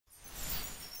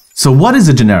So what is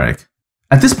a generic?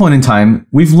 At this point in time,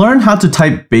 we've learned how to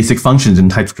type basic functions in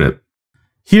TypeScript.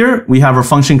 Here we have our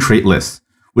function createList,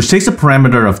 which takes a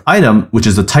parameter of item, which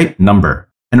is a type number,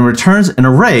 and returns an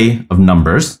array of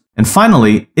numbers. And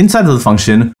finally, inside of the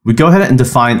function, we go ahead and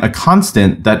define a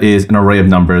constant that is an array of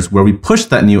numbers where we push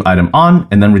that new item on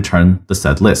and then return the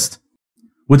said list.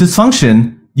 With this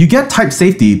function, you get type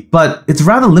safety, but it's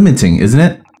rather limiting, isn't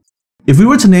it? If we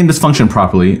were to name this function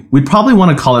properly, we'd probably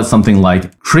want to call it something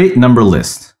like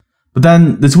createNumberList. But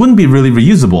then this wouldn't be really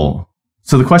reusable.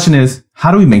 So the question is,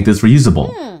 how do we make this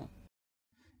reusable?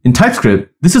 In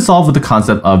TypeScript, this is solved with the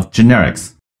concept of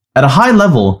generics. At a high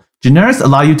level, generics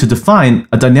allow you to define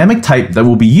a dynamic type that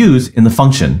will be used in the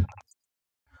function.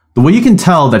 The way you can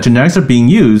tell that generics are being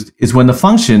used is when the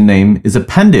function name is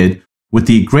appended with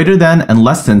the greater than and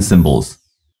less than symbols.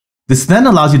 This then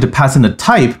allows you to pass in a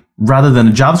type rather than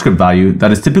a JavaScript value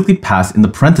that is typically passed in the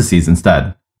parentheses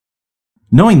instead.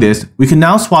 Knowing this, we can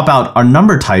now swap out our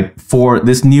number type for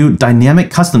this new dynamic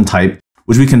custom type,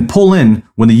 which we can pull in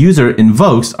when the user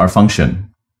invokes our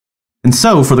function. And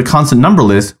so for the constant number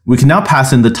list, we can now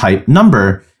pass in the type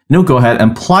number, and it'll go ahead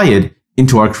and apply it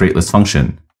into our createList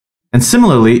function. And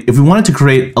similarly, if we wanted to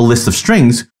create a list of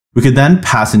strings, we could then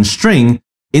pass in string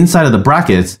inside of the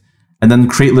brackets, and then the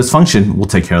createList function will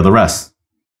take care of the rest.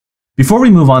 Before we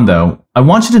move on though, I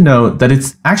want you to know that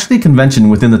it's actually a convention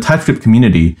within the TypeScript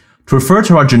community to refer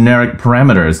to our generic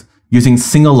parameters using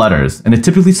single letters, and it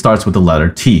typically starts with the letter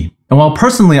T. And while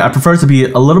personally I prefer to be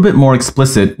a little bit more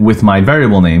explicit with my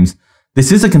variable names,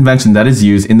 this is a convention that is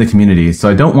used in the community, so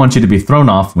I don't want you to be thrown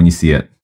off when you see it.